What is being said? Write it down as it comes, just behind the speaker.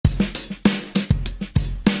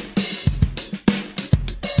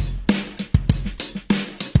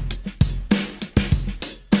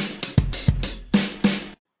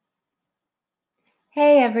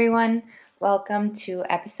Hey everyone, welcome to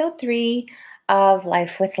episode 3 of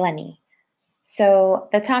Life with Lenny. So,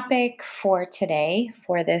 the topic for today,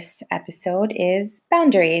 for this episode, is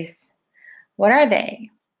boundaries. What are they?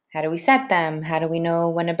 How do we set them? How do we know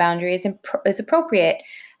when a boundary is appropriate?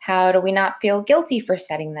 How do we not feel guilty for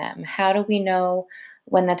setting them? How do we know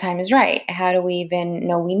when the time is right? How do we even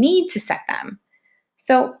know we need to set them?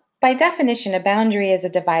 So, by definition, a boundary is a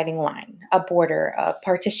dividing line, a border, a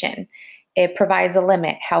partition. It provides a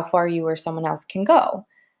limit how far you or someone else can go.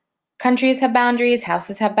 Countries have boundaries,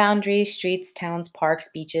 houses have boundaries, streets, towns, parks,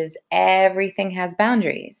 beaches, everything has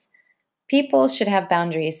boundaries. People should have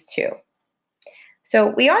boundaries too. So,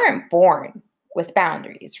 we aren't born with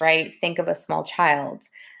boundaries, right? Think of a small child.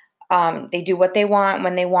 They do what they want,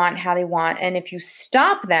 when they want, how they want. And if you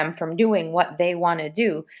stop them from doing what they want to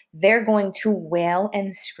do, they're going to wail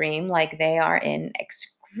and scream like they are in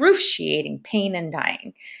excruciating pain and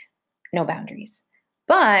dying. No boundaries.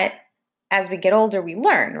 But as we get older, we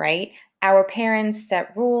learn, right? Our parents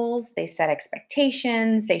set rules, they set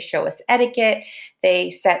expectations, they show us etiquette, they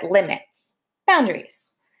set limits,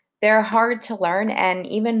 boundaries. They're hard to learn and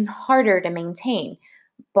even harder to maintain.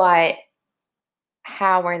 But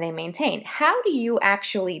how are they maintained? How do you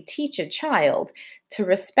actually teach a child to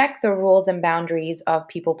respect the rules and boundaries of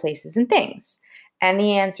people, places, and things? And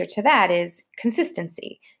the answer to that is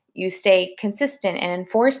consistency. You stay consistent in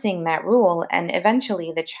enforcing that rule, and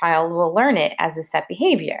eventually the child will learn it as a set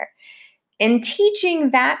behavior. In teaching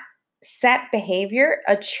that set behavior,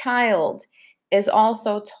 a child is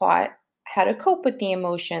also taught how to cope with the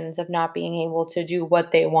emotions of not being able to do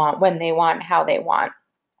what they want, when they want, how they want.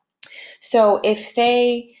 So if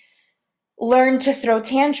they learn to throw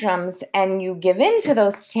tantrums and you give in to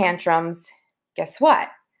those tantrums, guess what?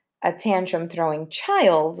 A tantrum throwing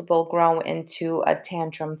child will grow into a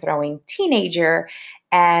tantrum throwing teenager,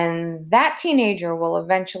 and that teenager will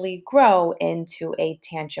eventually grow into a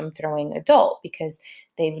tantrum throwing adult because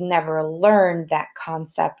they've never learned that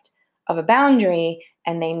concept of a boundary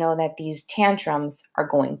and they know that these tantrums are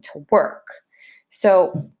going to work.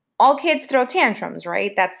 So, all kids throw tantrums,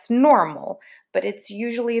 right? That's normal, but it's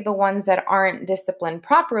usually the ones that aren't disciplined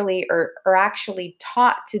properly or are actually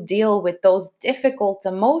taught to deal with those difficult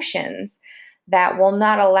emotions that will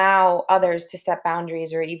not allow others to set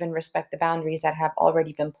boundaries or even respect the boundaries that have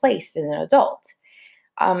already been placed as an adult.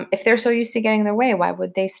 If they're so used to getting their way, why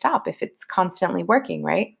would they stop if it's constantly working,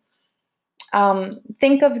 right?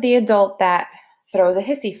 Think of the adult that throws a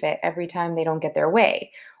hissy fit every time they don't get their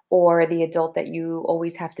way, or the adult that you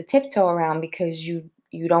always have to tiptoe around because you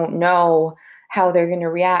don't know how they're going to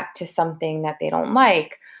react to something that they don't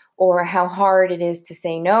like, or how hard it is to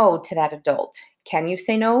say no to that adult. Can you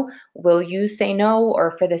say no? Will you say no?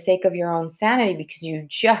 Or for the sake of your own sanity, because you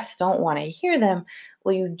just don't want to hear them,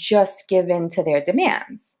 will you just give in to their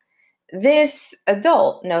demands? This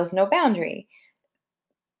adult knows no boundary.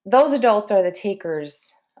 Those adults are the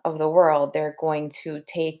takers of the world. They're going to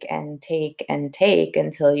take and take and take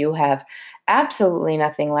until you have absolutely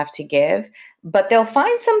nothing left to give, but they'll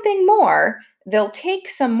find something more. They'll take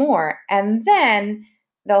some more, and then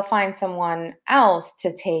they'll find someone else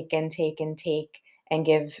to take and take and take and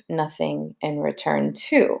give nothing in return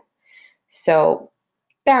to. So,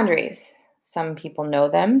 boundaries. Some people know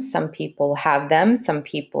them, some people have them, some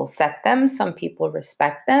people set them, some people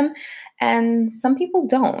respect them, and some people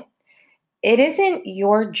don't. It isn't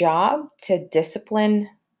your job to discipline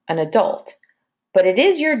an adult, but it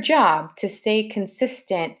is your job to stay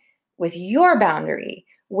consistent with your boundary,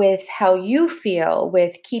 with how you feel,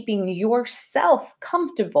 with keeping yourself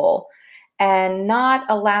comfortable and not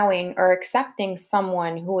allowing or accepting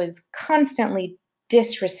someone who is constantly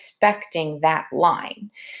disrespecting that line.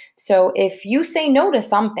 So if you say no to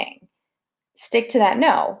something, stick to that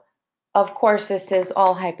no. Of course, this is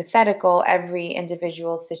all hypothetical. Every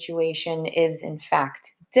individual situation is, in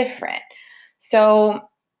fact, different. So,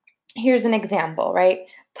 here's an example, right?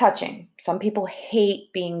 Touching. Some people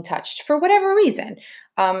hate being touched for whatever reason.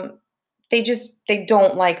 Um, they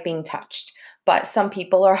don't like being touched. But some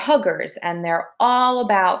people are huggers and they're all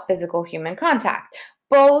about physical human contact.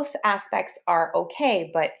 Both aspects are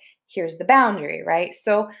okay, but here's the boundary, right?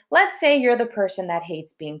 So let's say you're the person that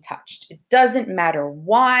hates being touched. It doesn't matter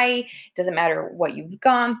why, it doesn't matter what you've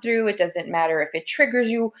gone through, it doesn't matter if it triggers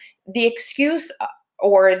you. The excuse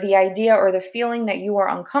or the idea or the feeling that you are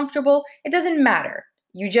uncomfortable, it doesn't matter.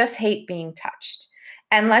 You just hate being touched.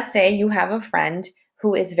 And let's say you have a friend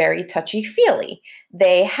who is very touchy feely.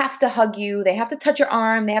 They have to hug you, they have to touch your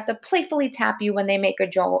arm, they have to playfully tap you when they make a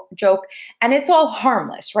joke, and it's all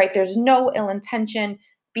harmless, right? There's no ill intention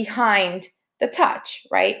behind the touch,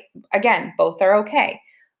 right? Again, both are okay.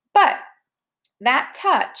 But that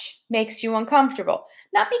touch makes you uncomfortable.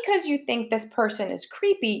 Not because you think this person is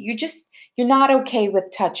creepy, you're not okay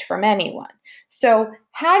with touch from anyone. So,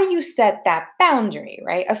 how do you set that boundary,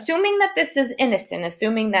 right? Assuming that this is innocent,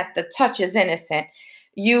 assuming that the touch is innocent,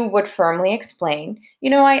 you would firmly explain,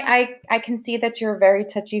 I can see that you're a very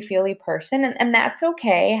touchy-feely person, and that's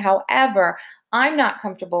okay. However, I'm not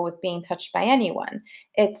comfortable with being touched by anyone.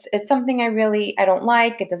 It's something I don't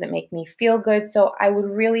like. It doesn't make me feel good. So I would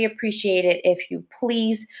really appreciate it if you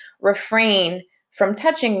please refrain from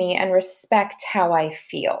touching me and respect how I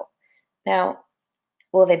feel. Now,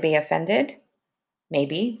 will they be offended?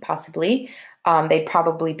 Maybe, possibly. They'd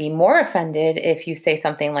probably be more offended if you say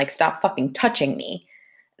something like, "Stop fucking touching me."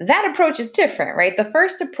 That approach is different, right? The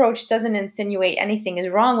first approach doesn't insinuate anything is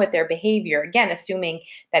wrong with their behavior. Again, assuming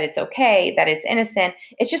that it's okay, that it's innocent.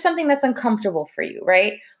 It's just something that's uncomfortable for you,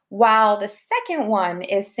 right? While the second one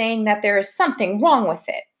is saying that there is something wrong with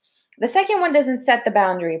it. The second one doesn't set the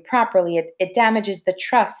boundary properly. It damages the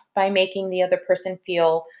trust by making the other person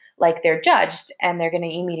feel like they're judged and they're going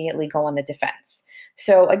to immediately go on the defense.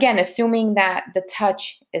 So, again, assuming that the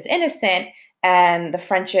touch is innocent and the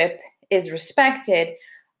friendship is respected,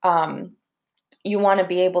 um, you want to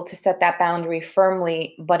be able to set that boundary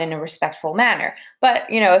firmly, but in a respectful manner. But,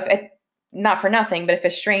 if it, not for nothing, but if a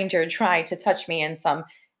stranger tried to touch me in some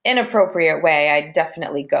inappropriate way, I'd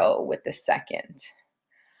definitely go with the second.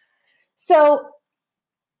 So,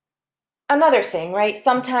 another thing, right?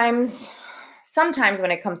 Sometimes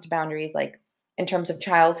when it comes to boundaries, like in terms of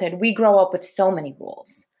childhood, we grow up with so many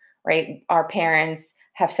rules, right? Our parents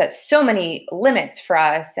have set so many limits for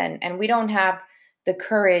us, and we don't have the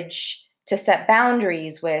courage to set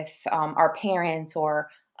boundaries with our parents or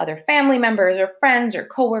other family members or friends or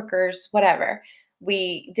coworkers, whatever.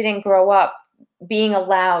 We didn't grow up being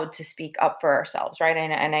allowed to speak up for ourselves, right?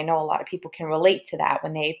 And I know a lot of people can relate to that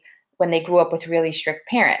when they grew up with really strict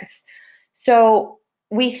parents. So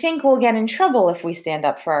we think we'll get in trouble if we stand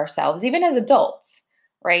up for ourselves, even as adults,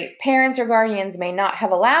 right? Parents or guardians may not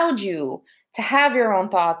have allowed you to have your own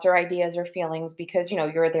thoughts or ideas or feelings because,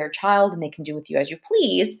 you're their child and they can do with you as you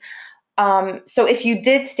please. So if you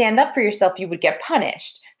did stand up for yourself, you would get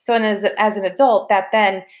punished. So as an adult, that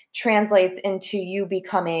then translates into you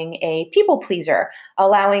becoming a people pleaser,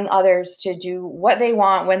 allowing others to do what they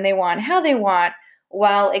want, when they want, how they want,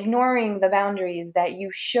 while ignoring the boundaries that you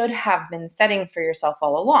should have been setting for yourself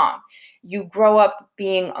all along. You grow up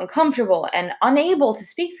being uncomfortable and unable to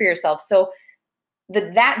speak for yourself. So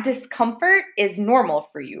that discomfort is normal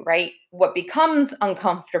for you, right? What becomes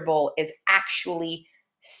uncomfortable is actually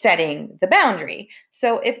setting the boundary.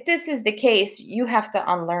 So if this is the case, you have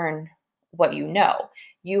to unlearn what you know.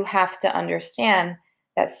 You have to understand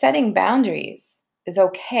that setting boundaries is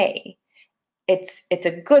okay. It's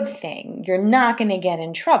a good thing. You're not going to get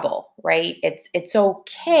in trouble, right? It's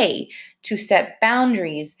okay to set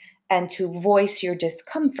boundaries and to voice your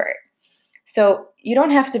discomfort. So you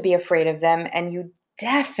don't have to be afraid of them, and you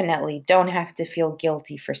definitely don't have to feel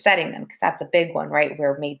guilty for setting them because that's a big one, right?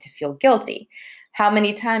 We're made to feel guilty. How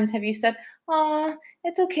many times have you said, "Oh,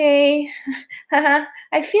 it's okay.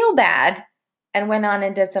 I feel bad," and went on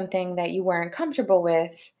and did something that you weren't comfortable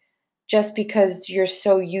with just because you're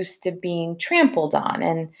so used to being trampled on?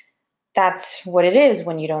 And that's what it is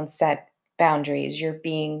when you don't set boundaries. You're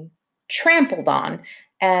being trampled on,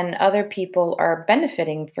 and other people are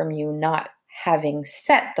benefiting from you not having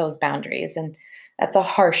set those boundaries. And that's a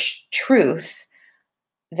harsh truth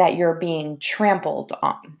that you're being trampled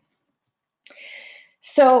on.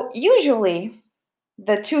 So, usually,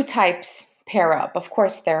 the two types pair up. Of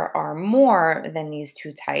course, there are more than these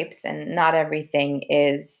two types, and not everything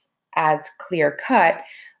is as clear cut,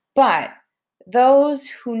 but those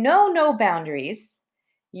who know no boundaries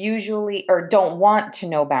usually, or don't want to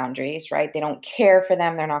know boundaries, right? They don't care for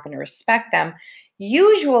them, they're not going to respect them,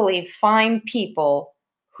 usually find people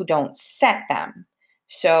who don't set them.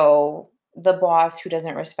 So, the boss who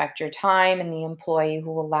doesn't respect your time, and the employee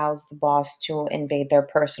who allows the boss to invade their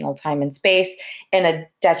personal time and space in a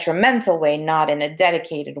detrimental way, not in a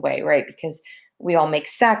dedicated way, right? Because we all make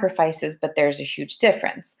sacrifices, but there's a huge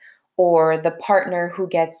difference. Or the partner who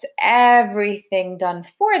gets everything done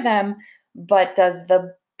for them, but does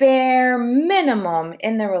the bare minimum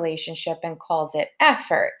in the relationship and calls it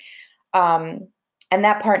effort. Um, and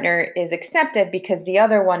that partner is accepted because the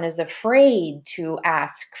other one is afraid to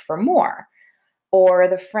ask for more. Or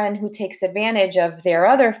the friend who takes advantage of their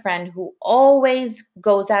other friend who always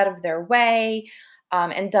goes out of their way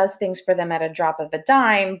and does things for them at a drop of a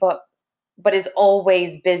dime, but is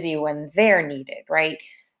always busy when they're needed, right?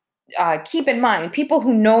 Keep in mind, people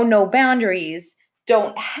who know no boundaries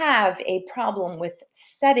don't have a problem with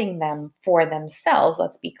setting them for themselves.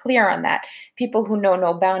 Let's be clear on that. People who know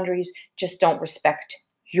no boundaries just don't respect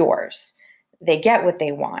yours. They get what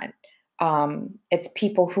they want. It's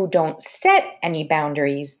people who don't set any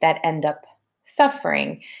boundaries that end up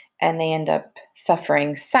suffering, and they end up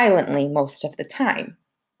suffering silently most of the time.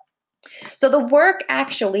 So the work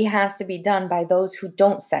actually has to be done by those who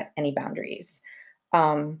don't set any boundaries.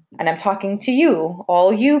 And I'm talking to you,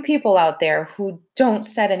 all you people out there who don't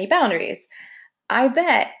set any boundaries. I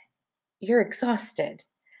bet you're exhausted.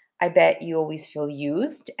 I bet you always feel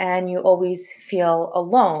used and you always feel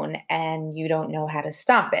alone and you don't know how to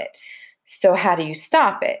stop it. So, how do you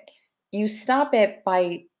stop it? You stop it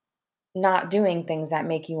by not doing things that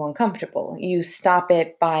make you uncomfortable. You stop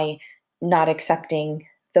it by not accepting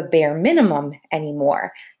the bare minimum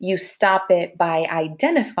anymore. You stop it by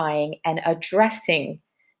identifying and addressing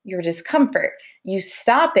your discomfort. You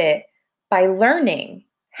stop it by learning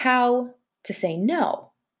how to say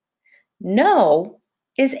no. No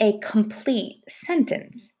is a complete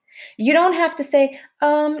sentence. You don't have to say,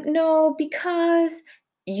 no, because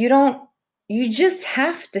you don't, you just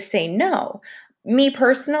have to say no. Me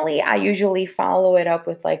personally, I usually follow it up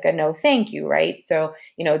with like a no, thank you, right? So,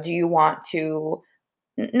 do you want to,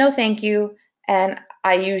 no, thank you. And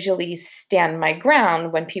I usually stand my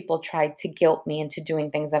ground when people try to guilt me into doing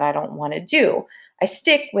things that I don't want to do. I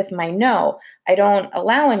stick with my no. I don't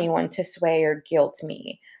allow anyone to sway or guilt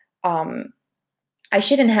me. Um, I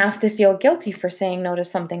shouldn't have to feel guilty for saying no to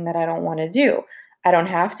something that I don't want to do. I don't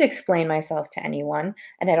have to explain myself to anyone,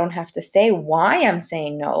 and I don't have to say why I'm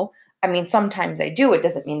saying no. I mean, sometimes I do. It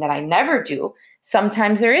doesn't mean that I never do.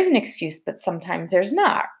 Sometimes there is an excuse, but sometimes there's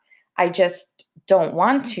not. I just don't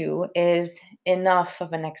want to is enough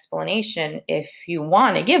of an explanation if you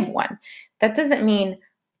want to give one. That doesn't mean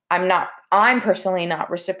I'm personally not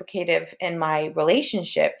reciprocative in my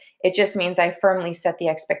relationship. It just means I firmly set the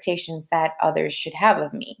expectations that others should have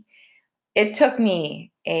of me. It took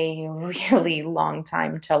me a really long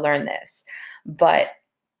time to learn this. But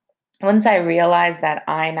once I realized that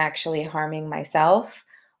I'm actually harming myself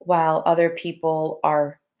while other people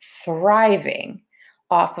are thriving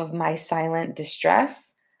off of my silent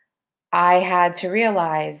distress, I had to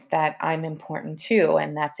realize that I'm important too.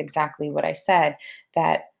 And that's exactly what I said,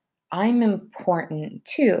 that I'm important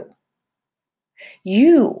too.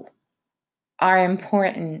 You are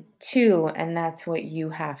important too. And that's what you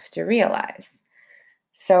have to realize.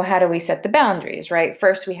 So, how do we set the boundaries, right?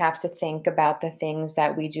 First, we have to think about the things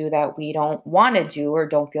that we do that we don't want to do or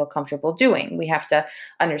don't feel comfortable doing. We have to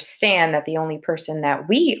understand that the only person that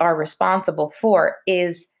we are responsible for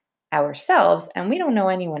is ourselves, and we don't know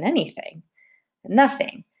anyone anything.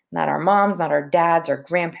 Nothing. Not our moms, not our dads, our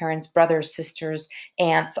grandparents, brothers, sisters,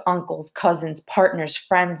 aunts, uncles, cousins, partners,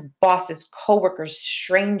 friends, bosses, coworkers,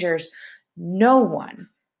 strangers. No one.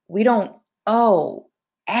 We don't owe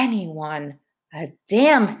anyone a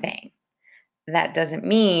damn thing. That doesn't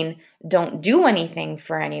mean don't do anything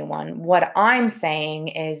for anyone. What I'm saying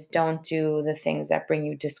is don't do the things that bring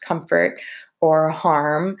you discomfort or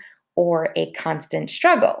harm or a constant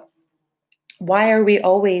struggle. Why are we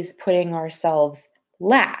always putting ourselves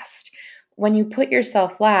last? When you put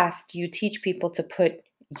yourself last, you teach people to put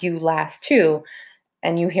you last too.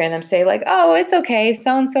 And you hear them say, like, oh, it's okay.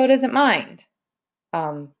 So and so doesn't mind.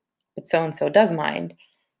 But so and so does mind.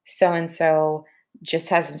 So and so just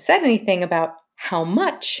hasn't said anything about how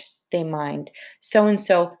much they mind. So and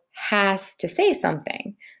so has to say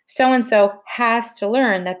something. So and so has to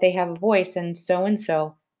learn that they have a voice, and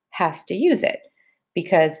so has to use it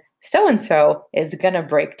because so and so is going to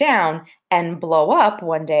break down and blow up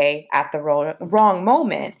one day at the wrong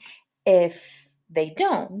moment if they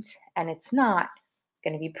don't, and it's not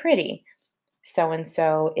going to be pretty. So and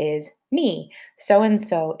so is me. So and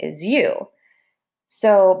so is you.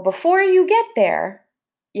 So before you get there,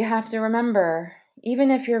 you have to remember even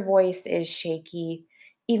if your voice is shaky,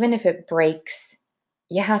 even if it breaks,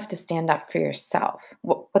 you have to stand up for yourself.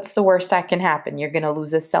 What's the worst that can happen? You're going to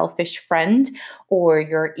lose a selfish friend, or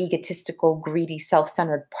your egotistical, greedy, self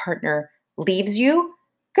centered partner leaves you?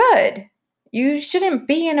 Good. You shouldn't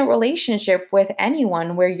be in a relationship with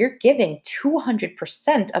anyone where you're giving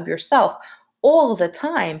 200% of yourself all the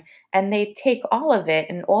time and they take all of it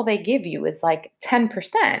and all they give you is like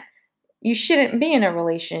 10%. You shouldn't be in a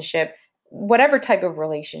relationship, whatever type of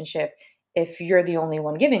relationship, if you're the only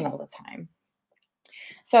one giving all the time.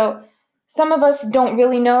 So, some of us don't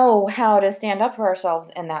really know how to stand up for ourselves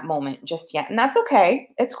in that moment just yet. And that's okay.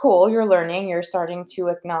 It's cool. You're learning. You're starting to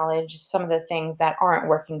acknowledge some of the things that aren't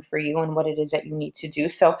working for you and what it is that you need to do.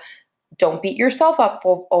 So, don't beat yourself up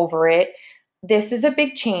over it. This is a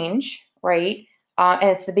big change, right? and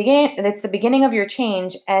it's the beginning of your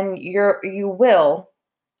change, and I'm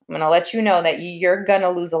going to let you know that you're going to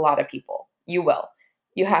lose a lot of people. You will.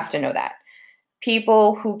 You have to know that.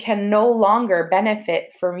 People who can no longer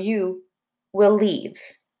benefit from you will leave,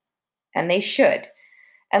 and they should.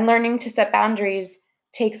 And learning to set boundaries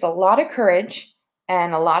takes a lot of courage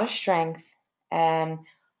and a lot of strength and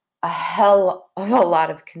a hell of a lot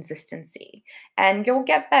of consistency. And you'll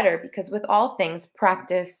get better because with all things,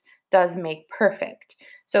 practice does make perfect.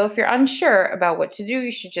 So if you're unsure about what to do,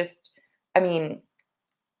 you should just, I mean,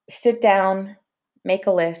 sit down, make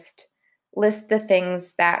a list the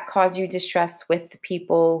things that cause you distress with the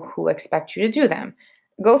people who expect you to do them.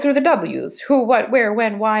 Go through the W's: who, what, where,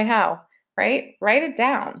 when, why, how, right? Write it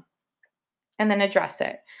down and then address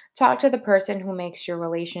it. Talk to the person who makes your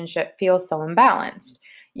relationship feel so imbalanced.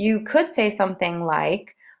 You could say something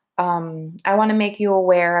like, I want to make you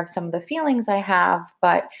aware of some of the feelings I have,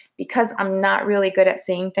 but because I'm not really good at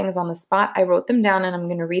saying things on the spot, I wrote them down and I'm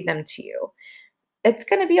going to read them to you. It's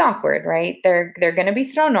going to be awkward, right? They're going to be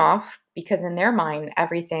thrown off because in their mind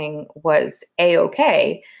everything was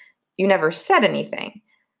a-okay. You never said anything.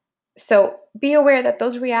 So be aware that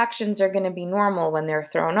those reactions are going to be normal when they're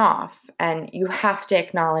thrown off, and you have to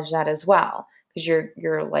acknowledge that as well because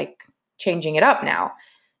you're like changing it up now.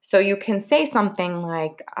 So you can say something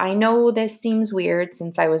like, I know this seems weird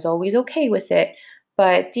since I was always okay with it,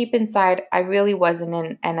 but deep inside I really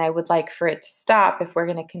wasn't, and I would like for it to stop if we're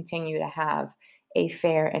going to continue to have a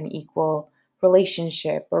fair and equal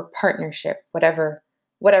relationship or partnership, whatever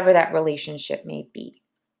that relationship may be.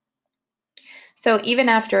 So even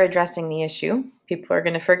after addressing the issue, people are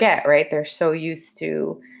going to forget, right? They're so used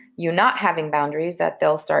to you not having boundaries that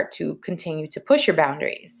they'll start to continue to push your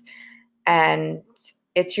boundaries. And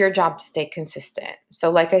it's your job to stay consistent. So,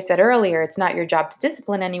 like I said earlier, it's not your job to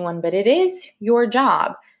discipline anyone, but it is your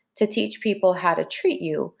job to teach people how to treat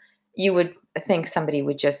you. You would think somebody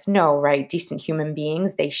would just know, right? Decent human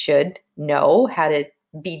beings, they should know how to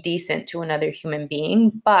be decent to another human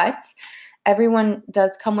being, but everyone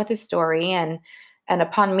does come with a story, and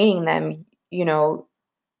upon meeting them,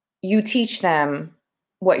 you teach them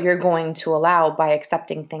what you're going to allow by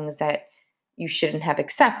accepting things that you shouldn't have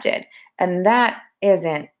accepted. And that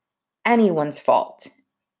isn't anyone's fault.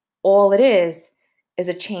 All it is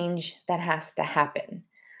a change that has to happen.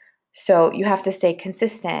 So you have to stay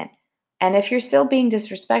consistent. And if you're still being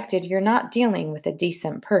disrespected, you're not dealing with a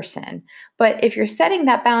decent person. But if you're setting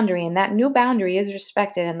that boundary and that new boundary is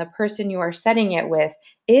respected and the person you are setting it with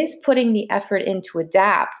is putting the effort in to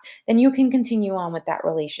adapt, then you can continue on with that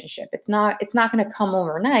relationship. It's not going to come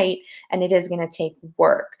overnight, and it is going to take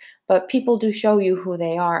work. But people do show you who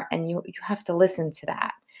they are, and you have to listen to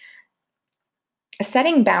that.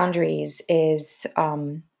 Setting boundaries is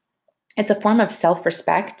it's a form of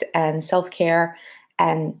self-respect and self-care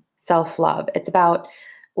and self-love. It's about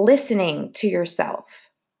listening to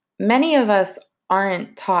yourself. Many of us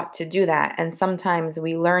aren't taught to do that, and sometimes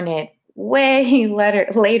we learn it way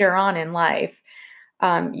later on in life,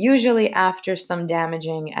 usually after some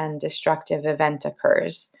damaging and destructive event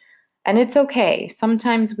occurs. And it's okay.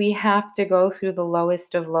 Sometimes we have to go through the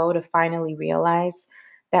lowest of low to finally realize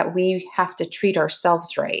that we have to treat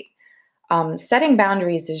ourselves right. Setting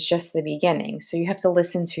boundaries is just the beginning. So you have to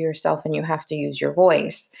listen to yourself and you have to use your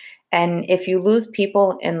voice. And if you lose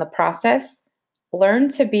people in the process, learn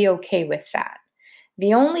to be okay with that.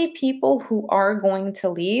 The only people who are going to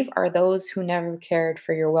leave are those who never cared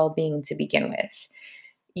for your well-being to begin with.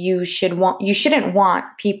 You shouldn't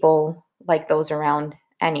want people like those around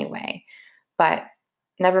anyway. But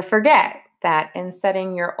never forget that in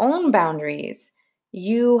setting your own boundaries,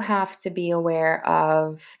 you have to be aware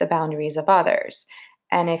of the boundaries of others.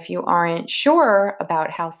 And if you aren't sure about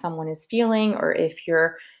how someone is feeling, or if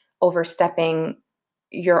you're overstepping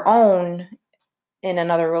your own in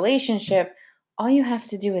another relationship, all you have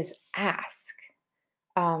to do is ask.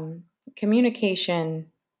 Communication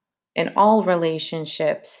in all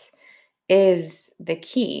relationships is the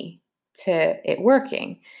key to it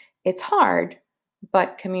working. It's hard,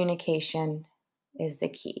 but communication is the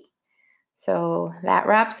key. So that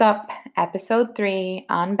wraps up episode 3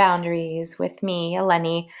 on boundaries with me,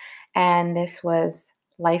 Eleni, and this was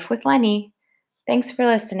Life with Lenny. Thanks for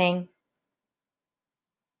listening.